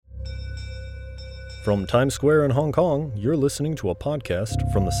From Times Square in Hong Kong, you're listening to a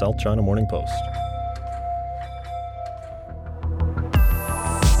podcast from the South China Morning Post.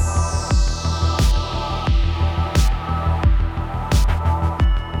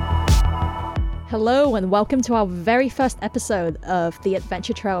 Hello and welcome to our very first episode of the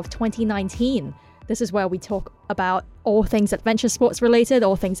Adventure Trail of 2019. This is where we talk about all things adventure sports related,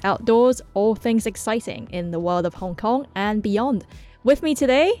 all things outdoors, all things exciting in the world of Hong Kong and beyond. With me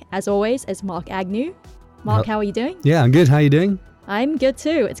today, as always, is Mark Agnew. Mark, how are you doing? Yeah, I'm good. How are you doing? I'm good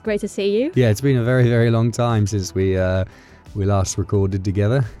too. It's great to see you. Yeah, it's been a very, very long time since we last recorded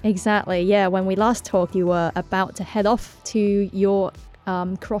together. Exactly. Yeah, when we last talked, you were about to head off to your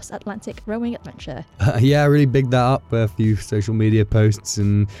cross-Atlantic rowing adventure. Yeah, I really bigged that up, a few social media posts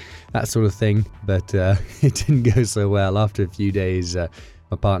and that sort of thing, but it didn't go so well. After a few days,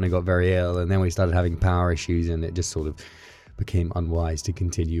 my partner got very ill, and then we started having power issues, and it just sort of became unwise to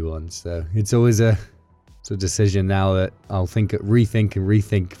continue on. So it's always a decision now that I'll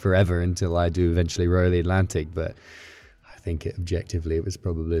rethink forever until I do eventually row the Atlantic, but I think objectively it was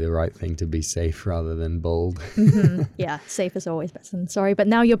probably the right thing to be safe rather than bold. Mm-hmm. Yeah, safe is always better than sorry. But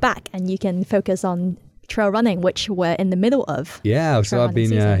now you're back and you can focus on trail running, which we're in the middle of. Yeah, so I've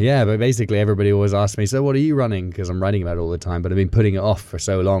been, but basically everybody always asks me, so what are you running? Because I'm writing about it all the time, but I've been putting it off for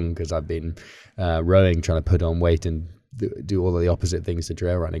so long because I've been rowing, trying to put on weight and do all of the opposite things to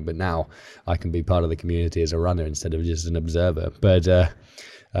trail running. But now I can be part of the community as a runner instead of just an observer. But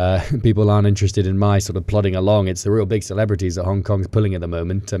people aren't interested in my sort of plodding along. It's the real big celebrities that Hong Kong's pulling at the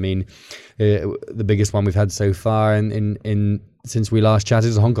moment. I mean, the biggest one we've had so far in since we last chatted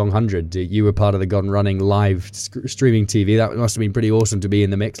is the Hong Kong 100. You were part of the Gone Running live streaming TV. That must have been pretty awesome to be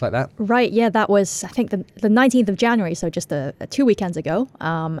in the mix like that. Right, yeah, that was, I think, the 19th of January, so just 2 weekends ago.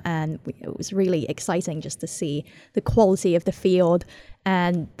 And it was really exciting just to see the quality of the field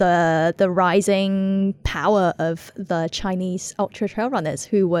and the rising power of the Chinese ultra trail runners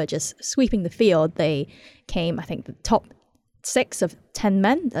who were just sweeping the field. They came, I think, the top 6 of 10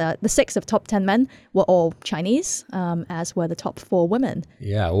 men. The 6 of top 10 men were all Chinese, as were the top 4 women.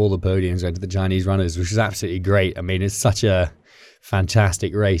 Yeah, all the podiums went to the Chinese runners, which is absolutely great. I mean, it's such a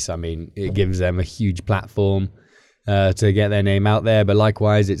fantastic race. I mean, it gives them a huge platform to get their name out there, but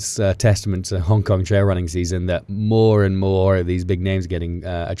likewise it's a testament to Hong Kong trail running season that more and more of these big names are getting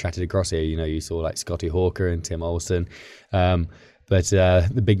attracted across here. You know, you saw like Scotty Hawker and Tim Olsen, but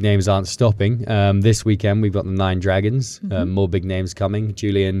the big names aren't stopping. This weekend we've got the 9 Dragons, more big names coming.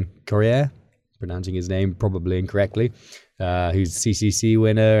 Julian Corriere, pronouncing his name probably incorrectly, who's CCC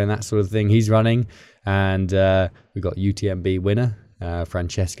winner and that sort of thing, he's running. And we've got UTMB winner,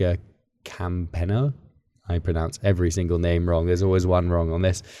 Francesca Campeno. I pronounce every single name wrong. There's always one wrong on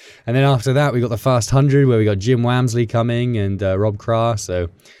this. And then after that, we got the Fast 100 where we got Jim Wamsley coming and Rob Craw. So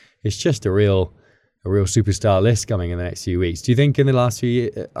it's just a real superstar list coming in the next few weeks. Do you think in the last few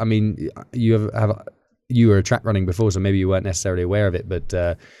years, I mean, you were track running before, so maybe you weren't necessarily aware of it, but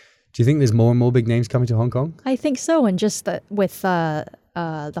do you think there's more and more big names coming to Hong Kong? I think so, and just that with the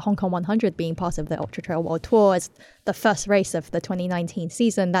Hong Kong 100 being part of the Ultra Trail World Tour as the first race of the 2019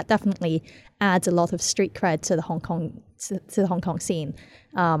 season, that definitely adds a lot of street cred to the Hong Kong scene,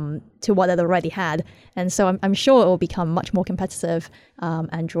 to what it already had. And so I'm sure it will become much more competitive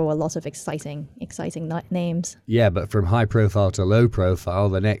and draw a lot of exciting names. Yeah, but from high profile to low profile,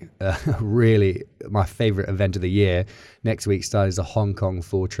 the next really my favorite event of the year next week starts the Hong Kong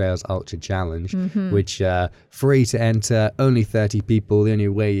 4 Trails Ultra Challenge, which free to enter, only 30 people. The only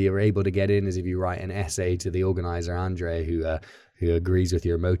way you're able to get in is if you write an essay to the organizer, Andre, who agrees with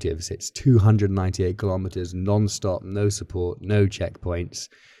your motives. It's 298 kilometers non-stop, no support, no checkpoints.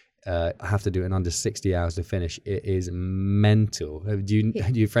 I have to do it in under 60 hours to finish. It is mental. Do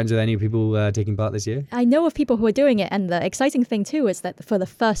you friends with any people taking part this year? I know of people who are doing it, and the exciting thing too is that for the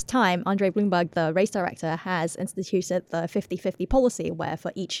first time, Andre Bloomberg, the race director, has instituted the 50-50 policy, where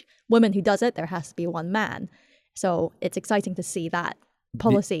for each woman who does it, there has to be one man. So it's exciting to see that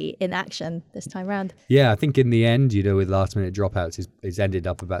policy in action this time around. Yeah, I think in the end, you know, with last minute dropouts, it's ended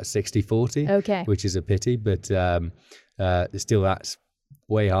up about 60-40, okay, which is a pity, but still that's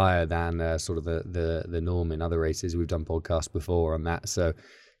way higher than sort of the norm in other races. We've done podcasts before on that. So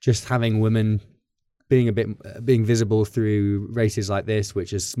just having women being visible through races like this,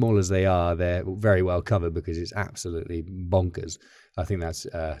 which as small as they are, they're very well covered because it's absolutely bonkers. I think that's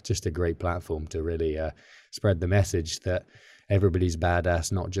just a great platform to really spread the message that everybody's badass,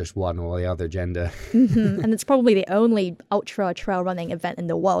 not just one or the other gender. And it's probably the only ultra trail running event in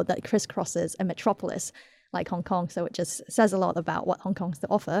the world that crisscrosses a metropolis like Hong Kong. So it just says a lot about what Hong Kong's to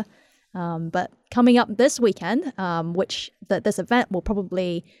offer. But coming up this weekend, which this event will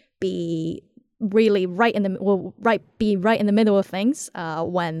probably be really right in the middle of things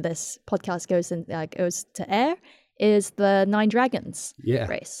when this podcast goes to air is the Nine Dragons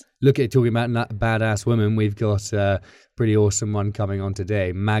race. Look at talking about badass women. We've got a pretty awesome one coming on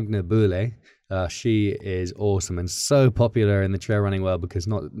today, Magdalena Boulet. She is awesome and so popular in the trail running world because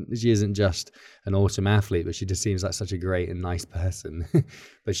she isn't just an awesome athlete, but she just seems like such a great and nice person.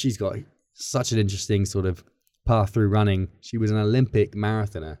 But she's got such an interesting sort of path through running. She was an Olympic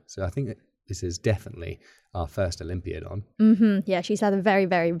marathoner, so I think that this is definitely our first Olympian on. Mm-hmm. Yeah, she's had a very,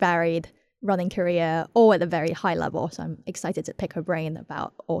 very varied running career, all at a very high level. So I'm excited to pick her brain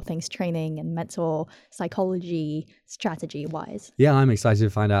about all things training and mental psychology, strategy-wise. Yeah, I'm excited to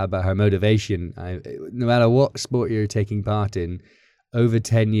find out about her motivation. No matter what sport you're taking part in, over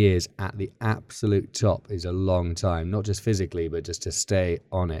 10 years at the absolute top is a long time, not just physically, but just to stay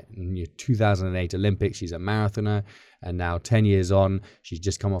on it. In your 2008 Olympics, she's a marathoner, and now 10 years on, she's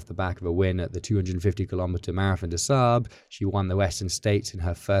just come off the back of a win at the 250-kilometer Marathon des Sables. She won the Western States in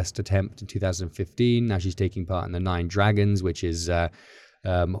her first attempt in 2015. Now she's taking part in the Nine Dragons, which is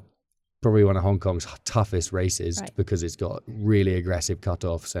probably one of Hong Kong's toughest races because it's got really aggressive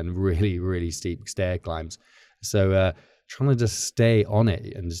cutoffs and really, really steep stair climbs. So trying to just stay on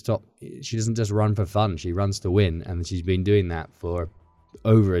it and stop. She doesn't just run for fun. She runs to win, and she's been doing that for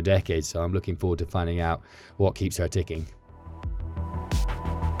over a decade. So I'm looking forward to finding out what keeps her ticking.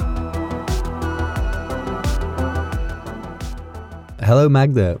 Hello,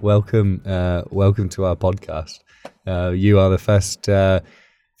 Magda. Welcome to our podcast. You are the first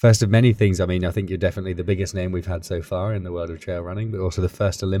of many things. I mean, I think you're definitely the biggest name we've had so far in the world of trail running, but also the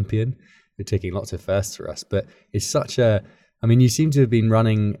first Olympian. You're ticking lots of firsts for us, but it's you seem to have been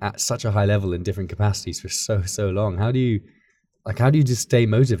running at such a high level in different capacities for so long. How do you just stay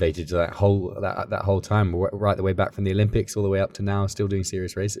motivated to that whole time, right the way back from the Olympics all the way up to now, still doing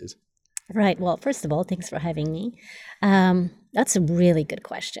serious races? Right. Well, first of all, thanks for having me. That's a really good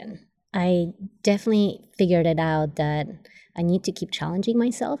question. I definitely figured it out that I need to keep challenging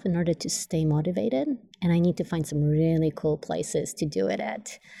myself in order to stay motivated, and I need to find some really cool places to do it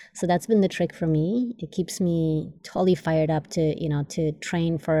at. So that's been the trick for me. It keeps me totally fired up to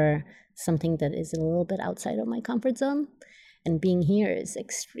train for something that is a little bit outside of my comfort zone. And being here is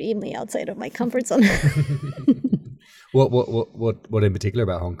extremely outside of my comfort zone. What in particular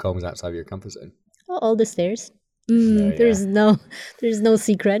about Hong Kong is outside of your comfort zone? Oh, all the stairs. There's no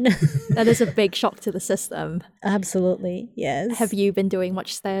secret. That is a big shock to the system. Absolutely, yes. Have you been doing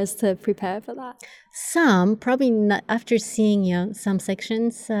much stairs to prepare for that? Some, probably not, after seeing some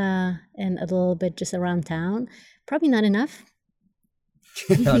sections and a little bit just around town. Probably not enough.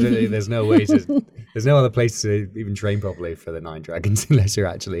 There's no other place to even train properly for the Nine Dragons unless you're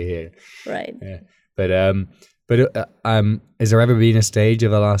actually here. Right. Yeah. But has there ever been a stage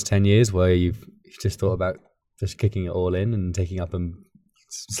of the last 10 years where you've just thought about just kicking it all in and taking up a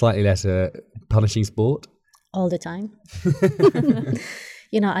slightly less punishing sport? All the time.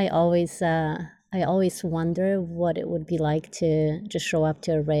 I always wonder what it would be like to just show up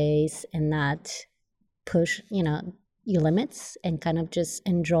to a race and not push, your limits, and kind of just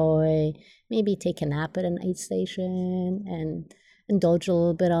enjoy, maybe take a nap at an aid station and indulge a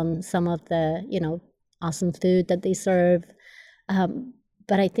little bit on some of the, awesome food that they serve.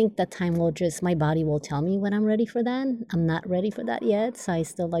 But I think that time my body will tell me when I'm ready for that. I'm not ready for that yet, so I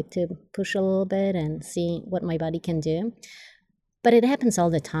still like to push a little bit and see what my body can do. But it happens all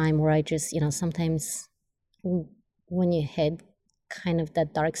the time where I just, sometimes when you hit kind of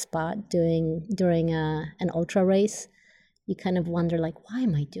that dark spot during an ultra race, you kind of wonder, like, why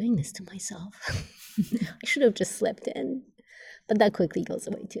am I doing this to myself? I should have just slept in. But that quickly goes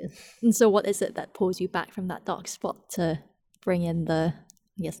away too. And so what is it that pulls you back from that dark spot to bring in the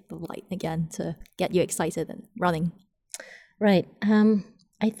light again to get you excited and running? Right.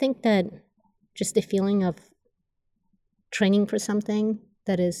 I think that just the feeling of training for something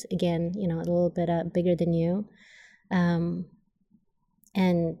that is, again, a little bit bigger than you, and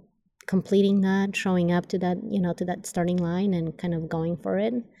completing that, showing up to that, to that starting line and kind of going for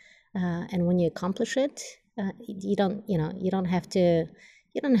it. And when you accomplish it, you don't have to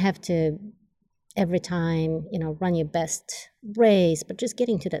every time, run your best race, but just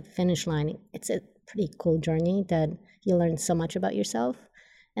getting to that finish line, it's a pretty cool journey that you learn so much about yourself.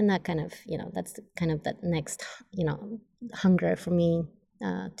 And that kind of, that's kind of that next, hunger for me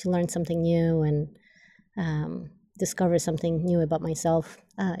to learn something new and discover something new about myself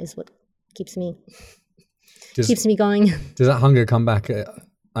is what keeps me going. Does that hunger come back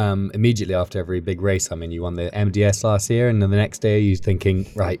immediately after every big race? I mean, you won the MDS last year, and then the next day you're thinking,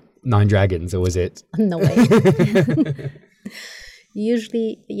 right, Nine Dragons, or was it? No way.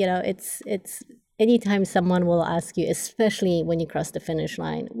 Usually, it's anytime someone will ask you, especially when you cross the finish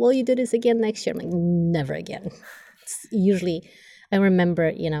line, will you do this again next year? I'm like, never again. It's usually, I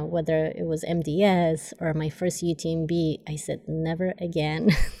remember, whether it was MDS or my first UTMB, I said never again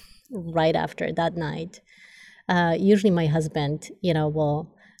right after that night. Usually my husband,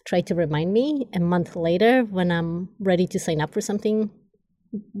 will try to remind me a month later when I'm ready to sign up for something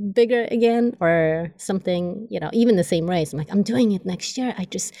bigger again or something, even the same race. I'm like, I'm doing it next year. I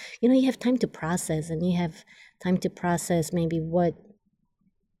just, you have time to process, and you have time to process maybe what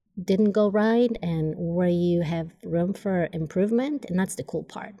didn't go right and where you have room for improvement. And that's the cool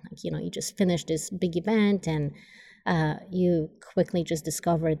part. Like, you just finished this big event, and you quickly just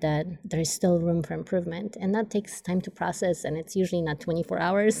discover that there's still room for improvement, and that takes time to process. And it's usually not 24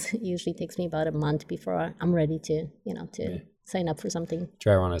 hours. It usually takes me about a month before I'm ready to sign up for something.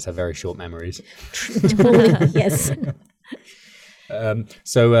 Trail runners have very short memories. Totally, yes. What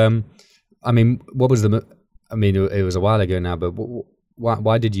was it was a while ago now, but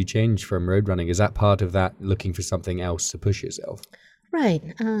why did you change from road running? Is that part of that, looking for something else to push yourself? Right.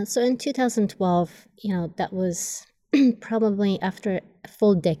 So in 2012, that was probably after a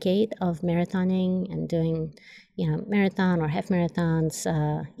full decade of marathoning and doing, marathon or half marathons,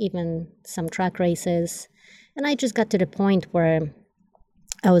 even some track races. And I just got to the point where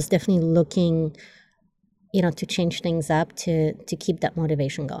I was definitely looking, to change things up to keep that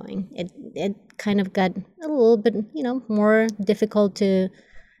motivation going. It kind of got a little bit, more difficult to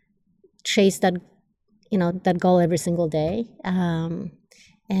chase that, that goal every single day. I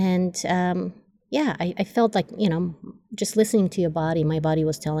felt like, just listening to your body, my body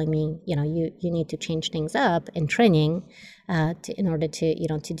was telling me, you need to change things up in training in order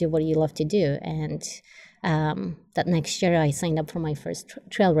to, to do what you love to do. And that next year I signed up for my first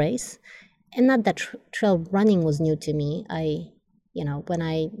trail race. And not that trail running was new to me. When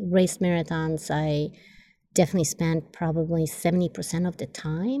I raced marathons, I definitely spent probably 70% of the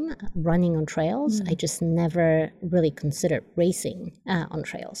time running on trails. I just never really considered racing on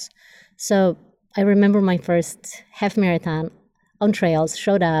trails. So I remember my first half marathon on trails,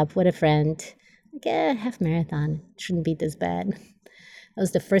 showed up with a friend. Like, half marathon shouldn't be this bad. That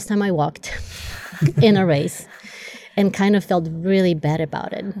was the first time I walked in a race and kind of felt really bad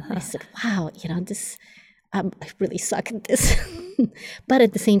about it. I said, wow, I really suck at this. But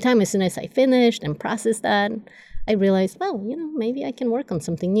at the same time, as soon as I finished and processed that, I realized, well, maybe I can work on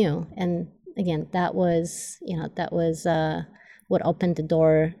something new. And again, that was what opened the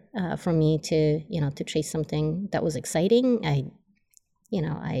door for me to chase something that was exciting. I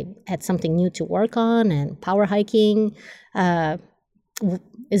had something new to work on, and power hiking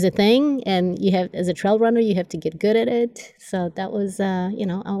is a thing, and you have, as a trail runner, you have to get good at it. So that was, I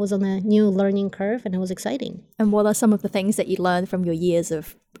was on a new learning curve, and it was exciting. And what are some of the things that you learned from your years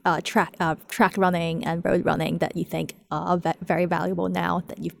of track running and road running that you think are very valuable now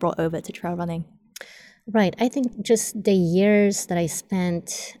that you've brought over to trail running? Right. I think just the years that I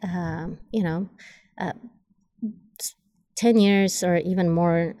spent, 10 years or even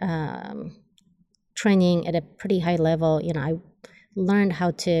more training at a pretty high level, I learned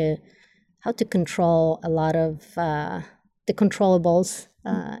how to control a lot of the controllables,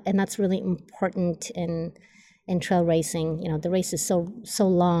 and that's really important in trail racing. The race is so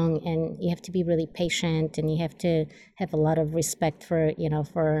long, and you have to be really patient, and you have to have a lot of respect for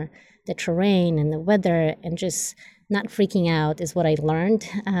the terrain and the weather, and just not freaking out is what I learned.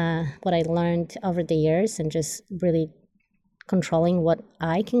 What I learned over the years, and just really controlling what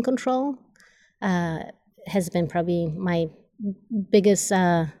I can control has been probably my biggest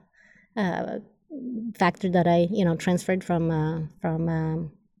factor that I transferred from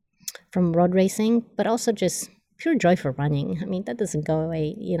road racing, but also just pure joy for running. I mean, that doesn't go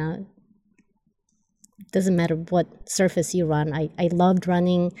away. It doesn't matter what surface you run. I loved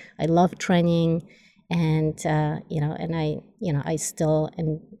running. I loved training, and I still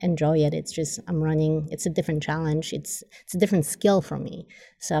enjoy it. It's just I'm running. It's a different challenge. It's a different skill for me.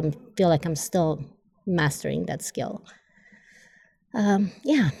 So I feel like I'm still mastering that skill.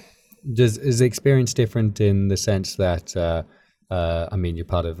 Is the experience different in the sense that you're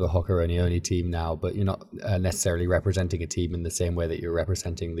part of the Hockeroni team now, but you're not necessarily representing a team in the same way that you're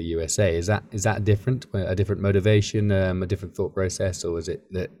representing the USA? Is that different? A different motivation, a different thought process, or is it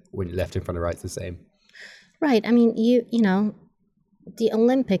that when you're left in front of right's the same? Right. I mean, the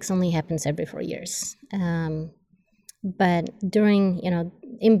Olympics only happens every 4 years, but during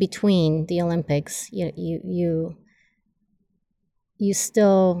in between the Olympics, you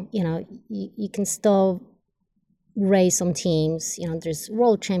still, you can still race on teams. There's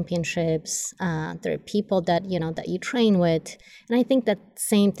world championships. There are people that that you train with, and I think that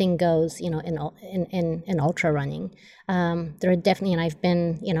same thing goes in ultra running. There are definitely, and I've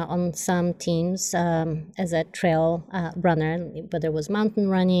been on some teams as a trail runner, whether it was mountain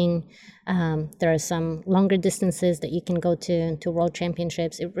running. There are some longer distances that you can go to world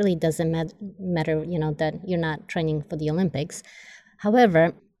championships. It really doesn't matter that you're not training for the Olympics.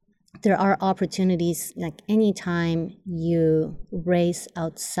 However, there are opportunities, like anytime you race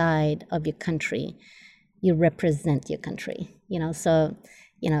outside of your country, you represent your country, so,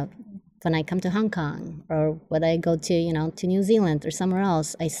 when I come to Hong Kong or when I go to New Zealand or somewhere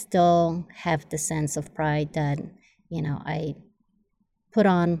else, I still have the sense of pride that, I put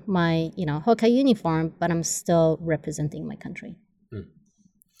on my, Hoka uniform, but I'm still representing my country.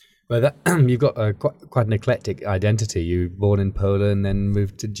 Well, you've got quite an eclectic identity. You were born in Poland, then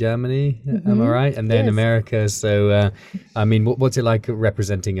moved to Germany, am I right? And then Yes. America. So, what's it like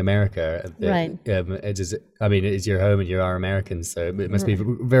representing America? Right. It's your home and you are American, so it must be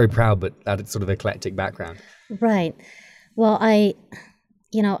very proud, but that sort of eclectic background. Right. Well,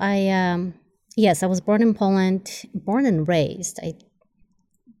 yes, I was born in Poland, born and raised. I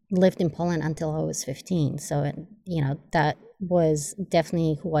lived in Poland until I was 15. So, that was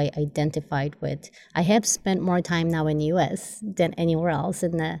definitely who I identified with. I have spent more time now in the U.S. than anywhere else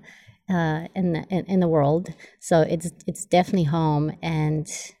in the world. So it's definitely home. And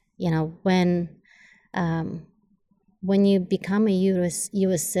when you become a U.S.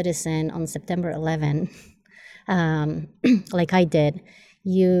 citizen on September 11, like I did,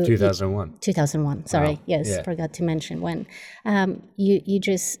 2001. 2001. Sorry, Wow. yes, Yeah. forgot to mention when. You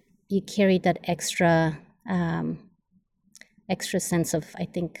carry that extra sense of, I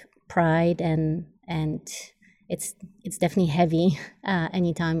think, pride, and it's definitely heavy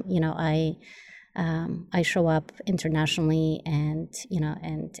anytime I show up internationally and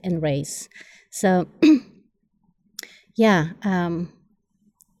and race. So I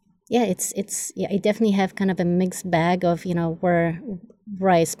definitely have kind of a mixed bag of where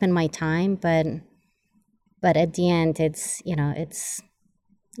I spend my time, but at the end it's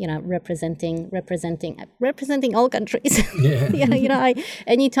representing all countries. Yeah.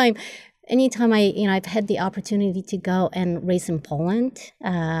 Anytime I've had the opportunity to go and race in Poland,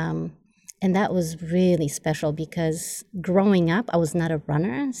 and that was really special because growing up I was not a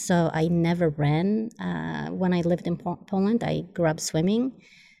runner, so I never ran. When I lived in Poland, I grew up swimming.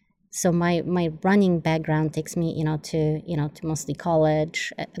 So my running background takes me, to mostly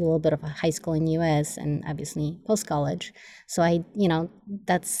college, a little bit of a high school in U.S. and obviously post-college. So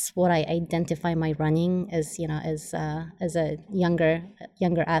that's what I identify my running as, as a younger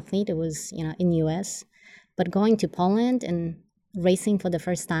athlete. It was, in U.S. But going to Poland and racing for the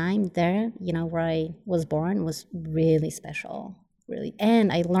first time there, where I was born, was really special, really.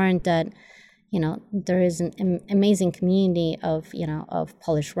 And I learned that there is an amazing community of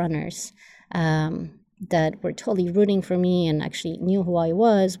Polish runners that were totally rooting for me and actually knew who I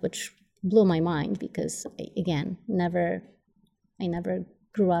was, which blew my mind because, again, I never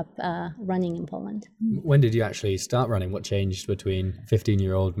grew up running in Poland. When did you actually start running? What changed between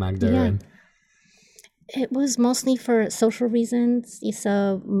 15-year-old Magda Yeah. and... It was mostly for social reasons.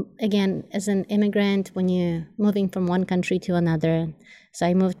 So again, as an immigrant, when you're moving from one country to another, so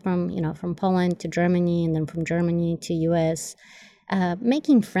I moved from Poland to Germany, and then from Germany to U.S.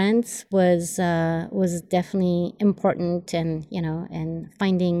 Making friends was definitely important, and and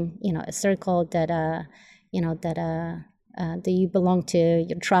finding a circle that that you belong to,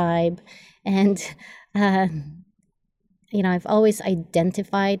 your tribe, and I've always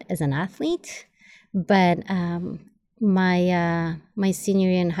identified as an athlete. But my senior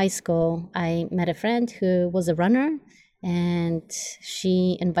year in high school, I met a friend who was a runner, and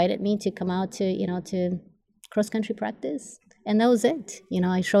she invited me to come out to cross country practice, and that was it.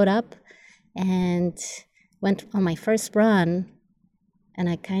 I showed up and went on my first run, and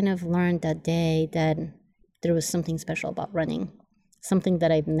I kind of learned that day that there was something special about running, something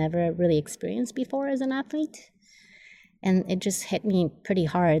that I've never really experienced before as an athlete, and it just hit me pretty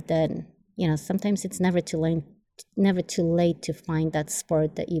hard that sometimes it's never too late to find that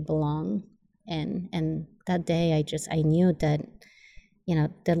sport that you belong in. And that day I knew that,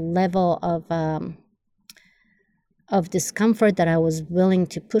 the level of discomfort that I was willing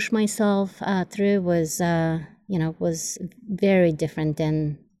to push myself through was very different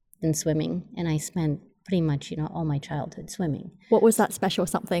than swimming. And I spent pretty much, all my childhood swimming. What was that special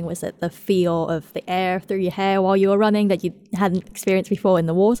something? Was it the feel of the air through your hair while you were running that you hadn't experienced before in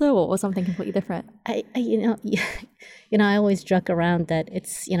the water, or was something completely different? I always joke around that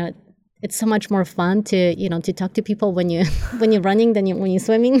it's, it's so much more fun to, to talk to people when you when you're running than when you're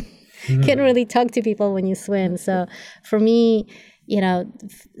swimming. Can't really talk to people when you swim. So for me,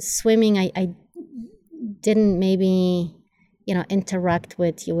 swimming, I didn't maybe, interact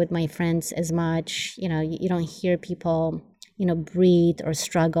with my friends as much. You don't hear people, breathe or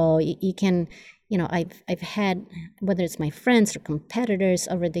struggle. You can, I've had, whether it's my friends or competitors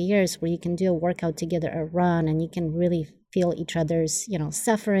over the years, where you can do a workout together, a run, and you can really feel each other's,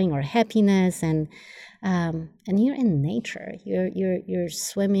 suffering or happiness, and you're in nature. You're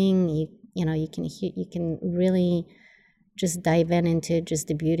swimming. You can really just dive into just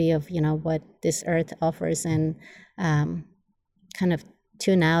the beauty of what this earth offers, and kind of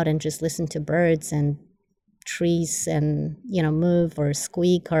tune out and just listen to birds and trees, and move or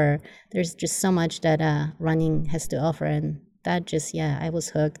squeak, or there's just so much that running has to offer, and that just I was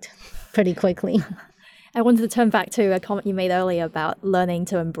hooked pretty quickly. I wanted to turn back to a comment you made earlier about learning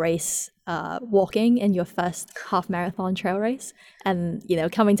to embrace walking in your first half marathon trail race, and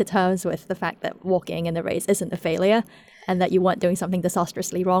coming to terms with the fact that walking in the race isn't a failure, and that you weren't doing something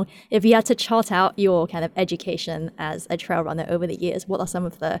disastrously wrong. If you had to chart out your kind of education as a trail runner over the years, what are some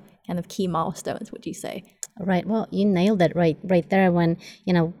of the kind of key milestones, would you say? Right. Well, you nailed it right there. When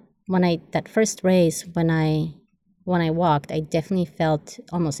that first race, when I walked, I definitely felt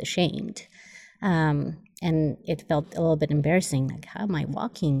almost ashamed. And it felt a little bit embarrassing. Like, how am I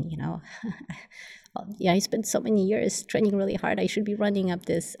walking? I spent so many years training really hard. I should be running up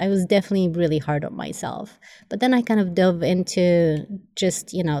this. I was definitely really hard on myself. But then I kind of dove into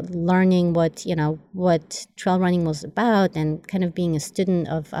just, learning what trail running was about, and kind of being a student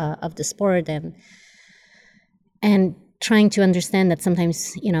of the sport, and trying to understand that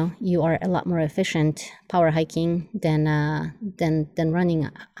sometimes, you are a lot more efficient power hiking than running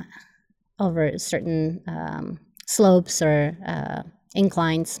over certain slopes or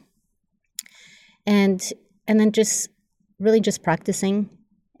inclines, and then just really just practicing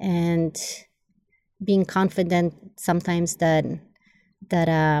and being confident sometimes that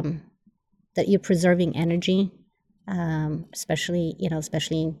you're preserving energy, especially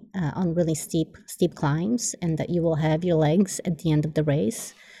on really steep climbs, and that you will have your legs at the end of the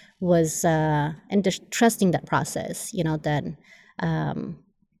race, was and just trusting that process,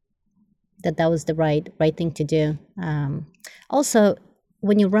 that was the right thing to do. Also,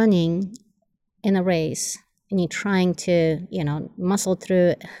 when you're running in a race and you're trying to, muscle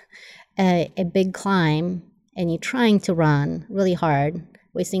through a big climb, and you're trying to run really hard,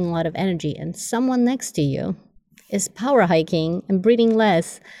 wasting a lot of energy, and someone next to you is power hiking and breathing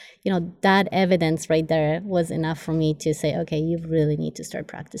less, that evidence right there was enough for me to say, okay, you really need to start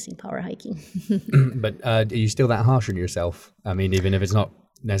practicing power hiking. But are you still that harsh on yourself? I mean, even if it's not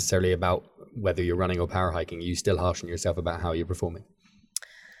necessarily about whether you're running or power hiking, are you still harsh on yourself about how you're performing?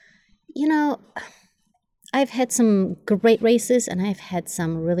 I've had some great races, and I've had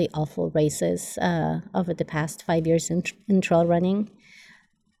some really awful races over the past 5 years in trail running.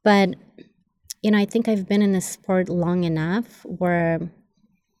 But, I think I've been in this sport long enough where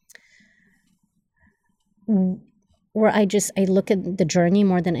I look at the journey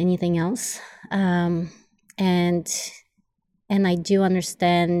more than anything else. And I do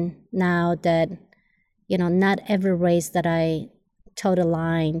understand now that, not every race that I toe the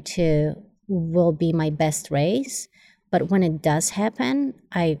line to will be my best race. But when it does happen,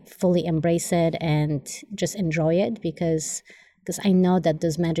 I fully embrace it and just enjoy it, because I know that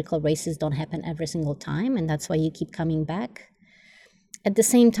those magical races don't happen every single time, and that's why you keep coming back. At the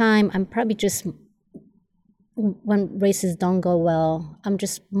same time, I'm probably just, when races don't go well, I'm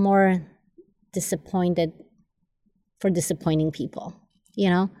just more disappointed for disappointing people,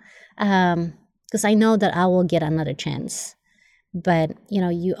 because I know that I will get another chance. But,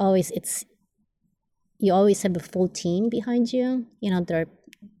 you always have a full team behind you. There are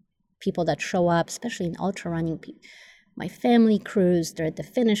people that show up, especially in ultra running. My family crews, they're at the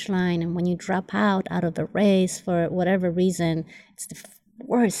finish line, and when you drop out of a race for whatever reason, it's the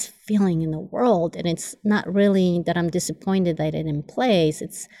worst feeling in the world. And it's not really that I'm disappointed that I didn't place.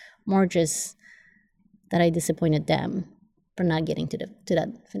 It's more just that I disappointed them for not getting to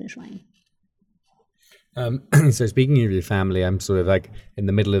that finish line. So speaking of your family, I'm sort of like in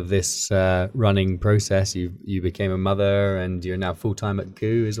the middle of this running process. You became a mother, and you're now full time at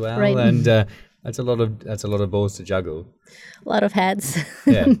GU as well, right. And that's a lot of balls to juggle. A lot of hats.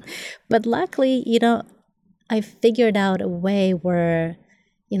 Yeah. But luckily, I figured out a way where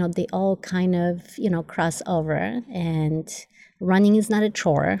they all kind of cross over, and running is not a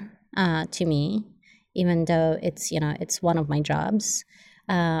chore to me, even though it's one of my jobs.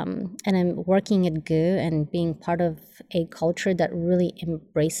 And I'm working at GU and being part of a culture that really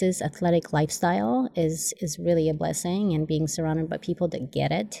embraces athletic lifestyle is really a blessing, and being surrounded by people that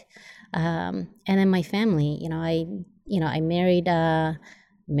get it. And then my family, I married a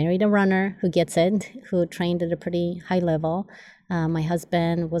runner who gets it, who trained at a pretty high level. My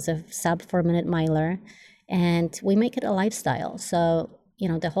husband was a sub 4-minute miler, and we make it a lifestyle. So,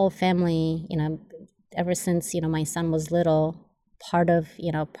 the whole family, ever since, my son was little, part of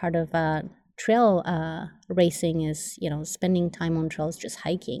trail racing is, spending time on trails, just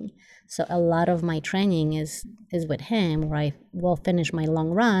hiking. So a lot of my training is with him, where I will finish my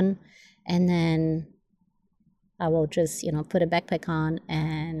long run, and then I will just, put a backpack on,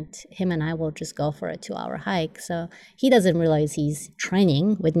 and him and I will just go for a 2-hour hike. So he doesn't realize he's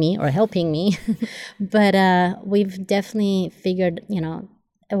training with me or helping me, but we've definitely figured,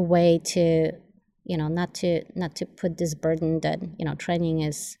 a way to, not to put this burden that,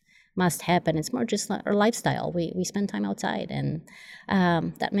 training must happen. It's more just our lifestyle. We spend time outside, and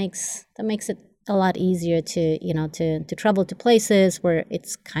that makes it a lot easier to to travel to places where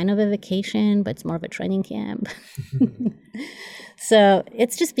it's kind of a vacation, but it's more of a training camp. So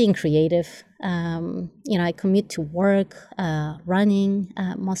it's just being creative. I commute to work, running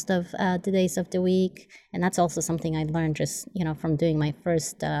most of the days of the week, and that's also something I learned just from doing my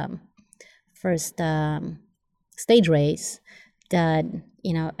first stage race. That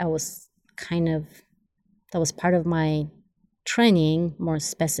that was part of my training, more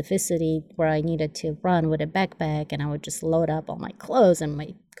specificity, where I needed to run with a backpack, and I would just load up all my clothes and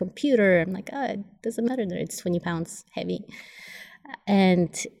my computer. I'm like, it doesn't matter that it's 20 pounds heavy.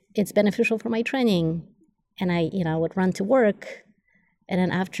 And it's beneficial for my training. And I would run to work. And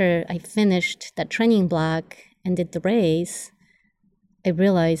then after I finished that training block and did the race, I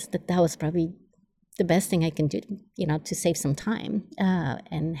realized that was probably the best thing I can do, to save some time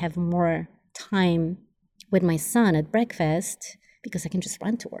and have more time with my son at breakfast, because I can just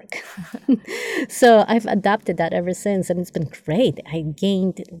run to work. So I've adopted that ever since, and it's been great. I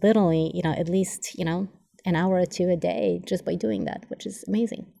gained literally, at least, an hour or two a day just by doing that, which is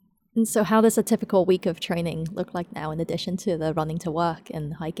amazing. And so how does a typical week of training look like now, in addition to the running to work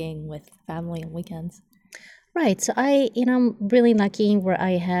and hiking with family on weekends? Right. So I'm really lucky where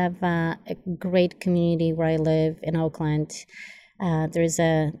I have a great community where I live in Oakland. There's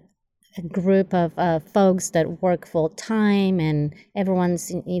a group of folks that work full time, and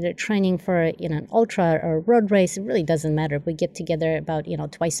everyone's either training for an ultra or road race. It really doesn't matter. We get together about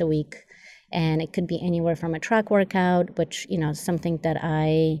twice a week, and it could be anywhere from a track workout, which something that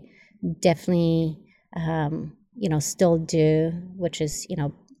I definitely still do, which is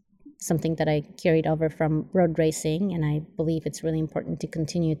something that I carried over from road racing, and I believe it's really important to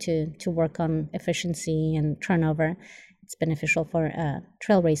continue to work on efficiency and turnover. It's beneficial for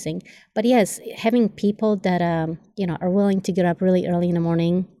trail racing. But yes, having people that are willing to get up really early in the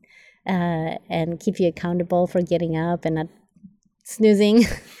morning and keep you accountable for getting up and not snoozing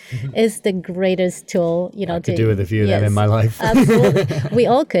is the greatest tool. I could do with a few of them in my life. Absolutely, we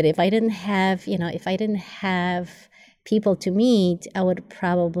all could. If I didn't have people to meet, I would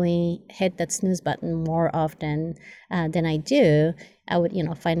probably hit that snooze button more often than I do. I would,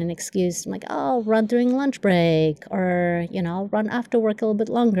 find an excuse. I'm like, I'll run during lunch break, or, I'll run after work a little bit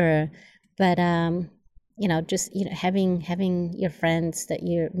longer. But, having your friends that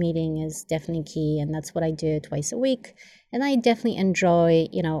you're meeting is definitely key. And that's what I do twice a week. And I definitely enjoy,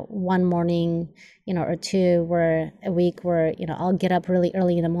 one morning, or two a week where, I'll get up really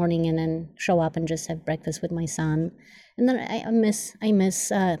early in the morning and then show up and just have breakfast with my son. And then I miss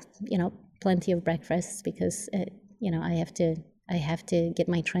plenty of breakfasts, because, I have to get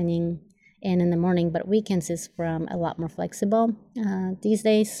my training in the morning. But weekends is where I'm a lot more flexible these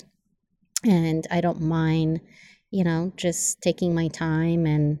days. And I don't mind, just taking my time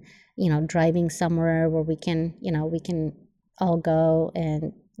and, driving somewhere where we can all go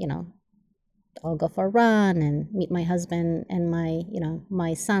and, I'll go for a run and meet my husband and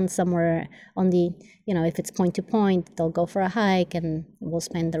my son somewhere on the, if it's point to point, they'll go for a hike, and we'll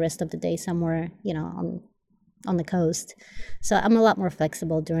spend the rest of the day somewhere, on the coast. So I'm a lot more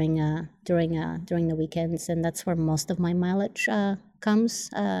flexible during the weekends, and that's where most of my mileage comes.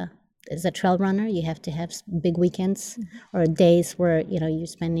 As a trail runner, you have to have big weekends or days where you're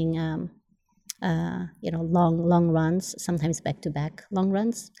spending long runs, sometimes back-to-back long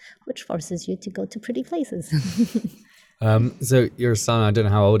runs, which forces you to go to pretty places. So your son, I don't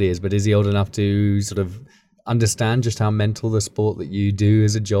know how old he is, but is he old enough to sort of understand just how mental the sport that you do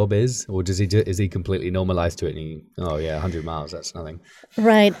as a job is, or is he completely normalized to it? And 100 miles, that's nothing.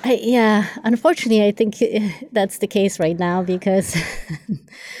 Right. Unfortunately, I think that's the case right now because,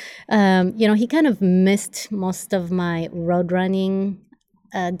 he kind of missed most of my road running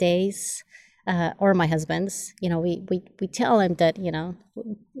days, or my husband's. We tell him that,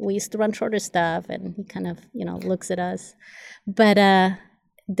 we used to run shorter stuff, and he kind of, looks at us. But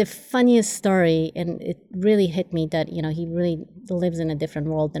the funniest story, and it really hit me that, he really lives in a different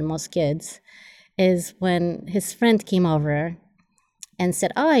world than most kids, is when his friend came over and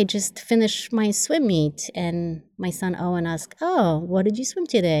said, "Oh, I just finished my swim meet." And my son Owen asked, "Oh, what did you swim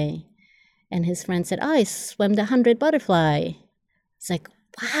today?" And his friend said, "Oh, I swam the 100 butterfly." It's like,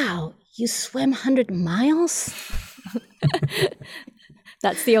 wow, you swim 100 miles?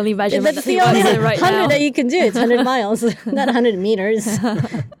 That's the only measurement That's that the he only wants right 100 now. that you can do. It's 100 miles, not 100 meters.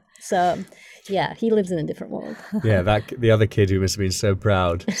 So, yeah, he lives in a different world. Yeah, the other kid who must have been so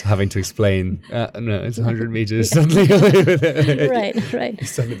proud having to explain, no, it's 100 meters, suddenly Right.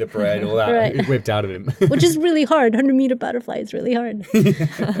 Suddenly the parade, all that, Right. whipped out of him. Which is really hard. 100-meter butterfly is really hard.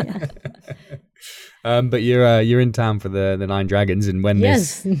 Yeah. But you're in town for the Nine Dragons, and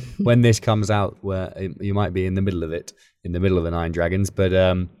when this comes out, where you might be in the middle of it, in the middle of the Nine Dragons. But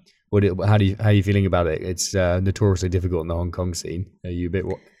how are you feeling about it? It's notoriously difficult in the Hong Kong scene. Are you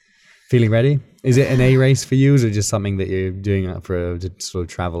feeling ready? Is it an A race for you, or is it just something that you're doing to sort of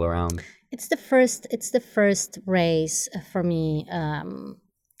travel around? It's the first race for me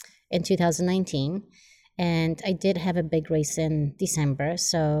in 2019, and I did have a big race in December.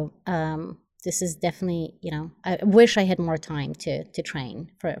 So this is definitely, I wish I had more time to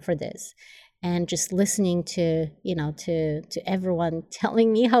train for this. And just listening to everyone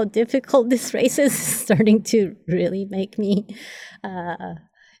telling me how difficult this race is starting to really make me,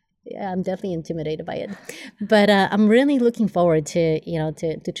 I'm definitely intimidated by it. But I'm really looking forward to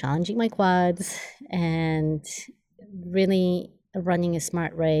challenging my quads and really running a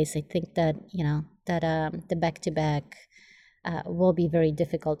smart race. I think that, the back-to-back will be very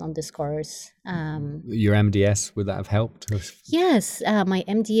difficult on this course. Your MDS, would that have helped? Yes, my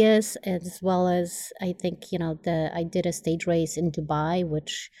MDS, as well as I think, I did a stage race in Dubai,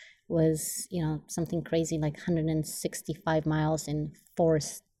 which was, something crazy, like 165 miles in 4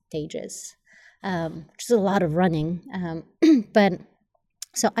 stages, which is a lot of running. But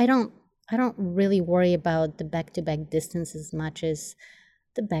so I don't really worry about the back-to-back distance as much as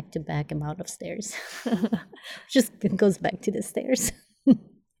the back-to-back amount of stairs. Just goes back to the stairs.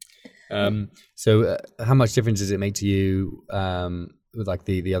 So how much difference does it make to you with like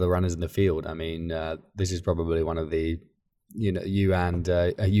the other runners in the field? I mean, this is probably one of the, you and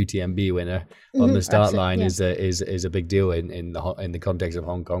a UTMB winner on the start line is a big deal in the context of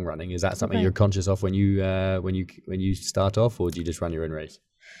Hong Kong running. Is that something you're conscious of when you start off, or do you just run your own race?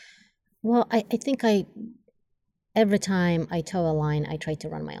 Well, I think every time I toe a line, I try to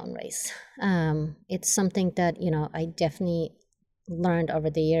run my own race. It's something that, I definitely learned over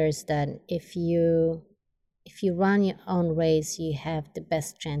the years that if you run your own race, you have the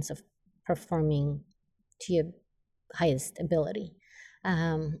best chance of performing to your highest ability.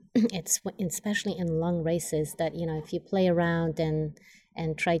 It's especially in long races that, if you play around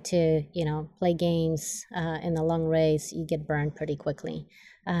and try to, play games in a long race, you get burned pretty quickly.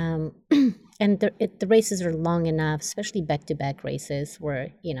 And the races are long enough, especially back-to-back races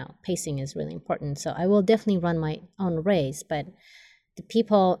where, pacing is really important. So I will definitely run my own race, but the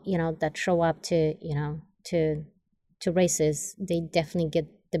people, that show up to races, they definitely get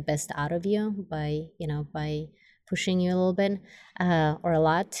the best out of you by pushing you a little bit or a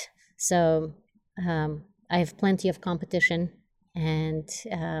lot. So I have plenty of competition, and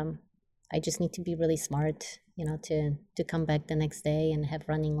I just need to be really smart, to come back the next day and have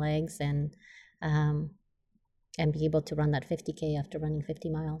running legs and be able to run that 50K after running 50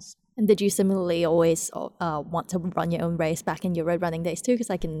 miles. And did you similarly always want to run your own race back in your road running days too?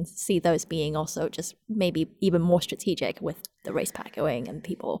 Because I can see those being also just maybe even more strategic with the race pack going and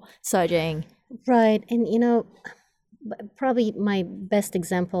people surging. Right. And, probably my best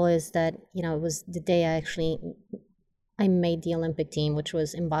example is that, it was the day I made the Olympic team, which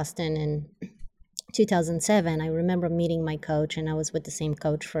was in Boston in 2007. I remember meeting my coach, and I was with the same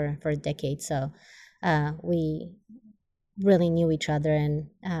coach for a decade. So we really knew each other, and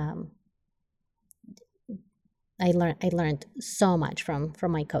I learned so much from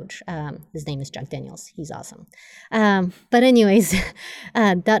my coach. His name is Jack Daniels. He's awesome. But anyways,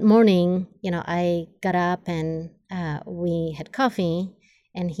 that morning, I got up and we had coffee,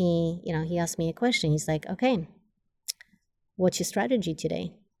 and he asked me a question. He's like, "Okay, what's your strategy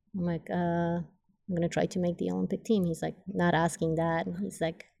today?" I'm like, I'm going to try to make the Olympic team. He's like, not asking that. He's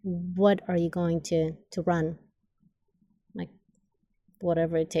like, what are you going to run? Like,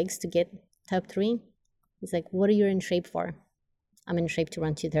 whatever it takes to get top 3. He's like, what are you in shape for? I'm in shape to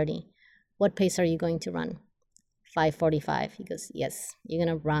run 2:30. What pace are you going to run? 5:45. He goes, yes, you're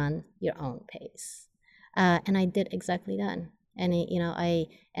going to run your own pace. And I did exactly that. And I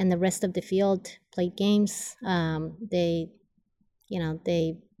and the rest of the field played games. They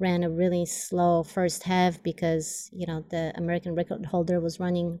ran a really slow first half because the American record holder was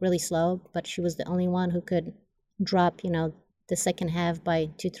running really slow, but she was the only one who could drop the second half by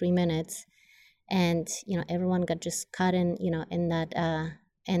 2-3 minutes, and everyone got just caught in in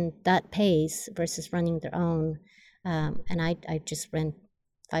that pace versus running their own. And I just ran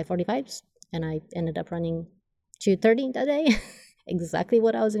 5:45s, and I ended up running 2:30 that day. Exactly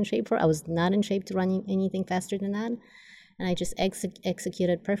what I was in shape for. I was not in shape to run anything faster than that, and I just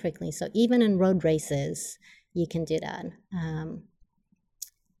executed perfectly. So even in road races, you can do that.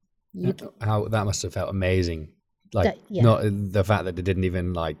 How that must have felt amazing. Like, yeah. not the fact that it didn't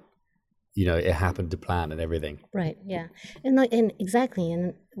even it happened to plan and everything. Right. Yeah. And exactly.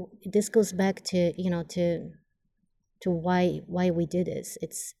 And this goes back to why we do this.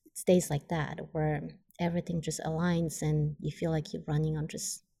 It's days like that where everything just aligns and you feel like you're running on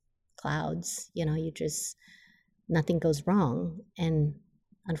just clouds. You just, nothing goes wrong. And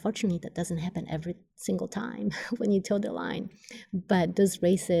unfortunately, that doesn't happen every single time when you toe the line. But those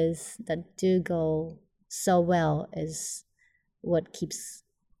races that do go so well is what keeps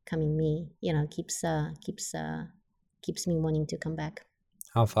me, keeps me wanting to come back.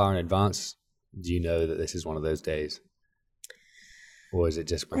 How far in advance do you know that this is one of those days? Or is it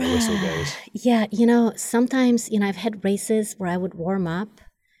just when the whistle goes? Yeah, sometimes, I've had races where I would warm up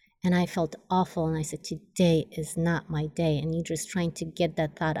and I felt awful. And I said, today is not my day. And you're just trying to get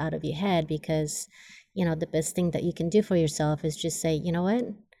that thought out of your head because, the best thing that you can do for yourself is just say, you know what?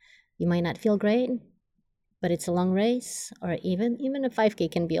 You might not feel great, but it's a long race, or even a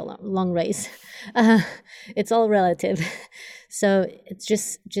 5K can be a long race. It's all relative. So it's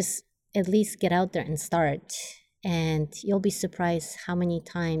just at least get out there and start. And you'll be surprised how many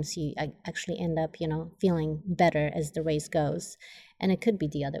times you actually end up, feeling better as the race goes. And it could be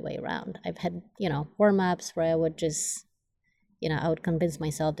the other way around. I've had, warm-ups where I would just, I would convince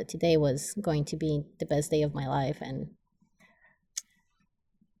myself that today was going to be the best day of my life. And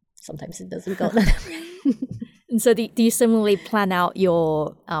sometimes it doesn't go that way. And so do you similarly plan out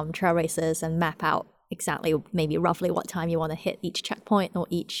your trail races and map out exactly, maybe roughly what time you want to hit each checkpoint or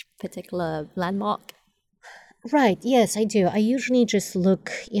each particular landmark? Right. Yes, I do. I usually just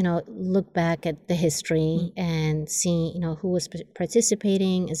look back at the history and see, who was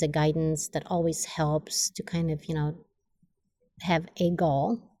participating as a guidance. That always helps to kind of, have a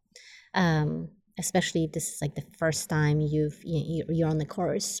goal. Especially if this is like the first time you're on the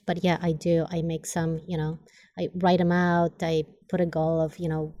course. But yeah, I do. I make some, I write them out. I put a goal of,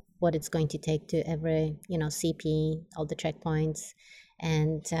 what it's going to take to every, CP, all the checkpoints,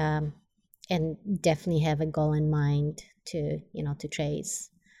 and definitely have a goal in mind to chase.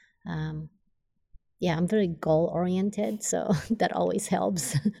 Yeah, I'm very goal oriented, so that always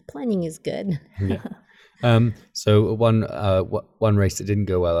helps. Planning is good. Yeah. So one race that didn't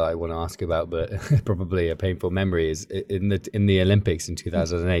go well I want to ask about, but probably a painful memory, is in the Olympics in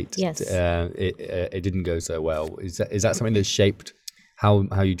 2008. Yes. It didn't go so well. Is that something that's shaped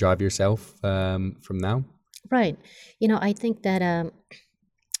how you drive yourself from now? Right. I think that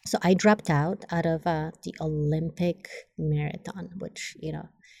so I dropped out of the Olympic marathon, which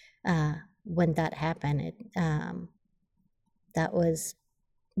when that happened, that was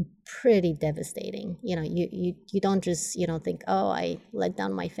pretty devastating. You don't just think, oh, I let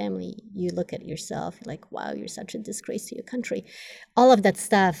down my family. You look at yourself, you're like, wow, you're such a disgrace to your country. All of that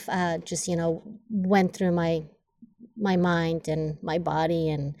stuff just went through my mind and my body.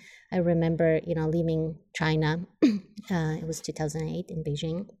 And I remember leaving China. It was 2008 in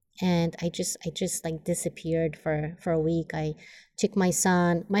Beijing, and I just like disappeared for a week. I took my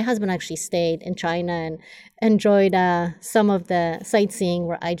son. My husband actually stayed in China and enjoyed some of the sightseeing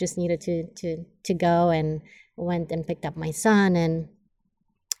where I just needed to go, and went and picked up my son,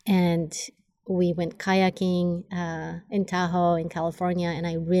 and we went kayaking in Tahoe in California, and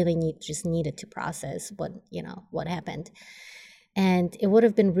I really just needed to process what happened. And it would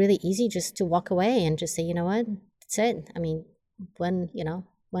have been really easy just to walk away and just say, you know what, that's it. I mean, when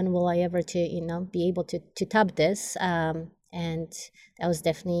will I ever be able to top this? And that was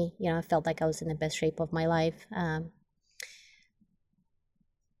definitely, I felt like I was in the best shape of my life.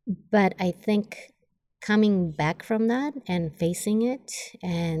 But I think coming back from that and facing it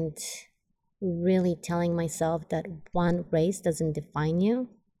and really telling myself that one race doesn't define you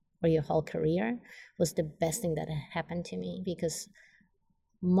or your whole career was the best thing that happened to me, because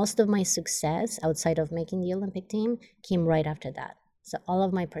most of my success outside of making the Olympic team came right after that. So all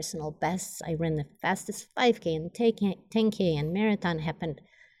of my personal bests, I ran the fastest 5K and 10K and marathon happened,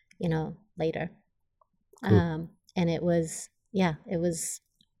 later. Cool. And it was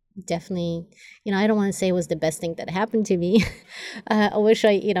definitely, I don't want to say it was the best thing that happened to me. I wish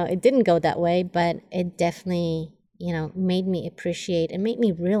it didn't go that way, but it definitely, made me appreciate and made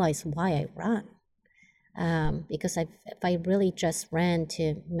me realize why I run. Because if I really just ran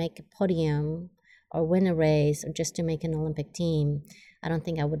to make a podium or win a race or just to make an Olympic team, I don't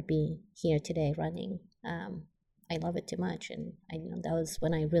think I would be here today running. I love it too much. And that was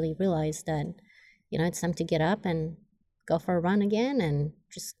when I really realized that, it's time to get up and go for a run again and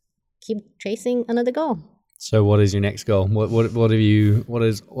just keep chasing another goal. So what is your next goal?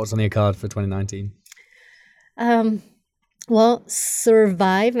 What's on your card for 2019? Well,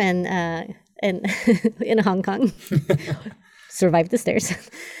 survive and in Hong Kong, survive the stairs.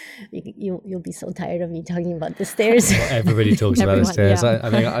 You'll be so tired of me talking about the stairs. Well, everybody talks about the stairs. Yeah. I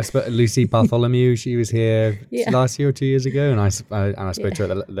think I spoke to Lucy Bartholomew. She was here last year or 2 years ago, and I spoke to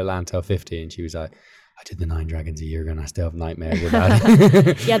her at the Lantau 50, and she was like, I did the 9 Dragons a year ago and I still have nightmares about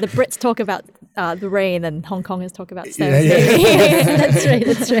it. Yeah, the Brits talk about the rain and Hong Kongers talk about stairs.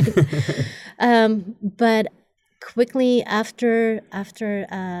 That's right. But quickly after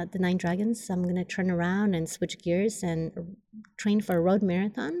the 9 Dragons, I'm going to turn around and switch gears and train for a road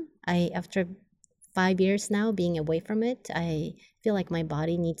marathon. After 5 years now being away from it, I feel like my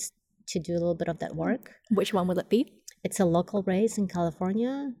body needs to do a little bit of that work. Which one will it be? It's a local race in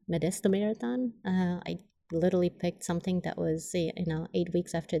California, Modesto Marathon. I literally picked something that was 8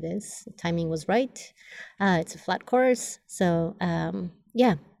 weeks after this. The timing was right. It's a flat course. So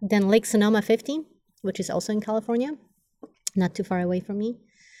then Lake Sonoma 50, which is also in California, not too far away from me.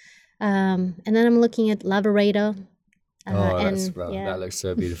 And then I'm looking at Lavaredo. That looks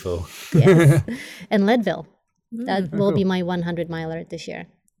so beautiful. Yes. And Leadville. That will be my 100 miler this year.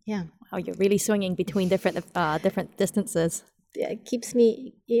 Yeah. Oh, you're really swinging between different distances. Yeah, it keeps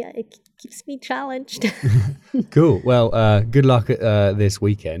me challenged. Cool. Well, good luck this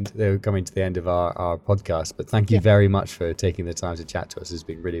weekend. We're coming to the end of our podcast, but thank you very much for taking the time to chat to us. It's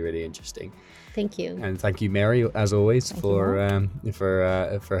been really, really interesting. Thank you. And thank you, Mary, as always, for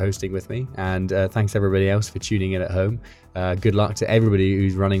hosting with me. And thanks everybody else for tuning in at home. Good luck to everybody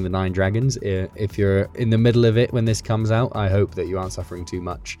who's running the 9 Dragons. If you're in the middle of it when this comes out, I hope that you aren't suffering too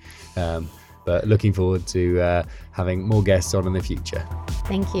much. But looking forward to having more guests on in the future.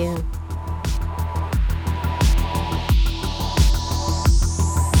 Thank you.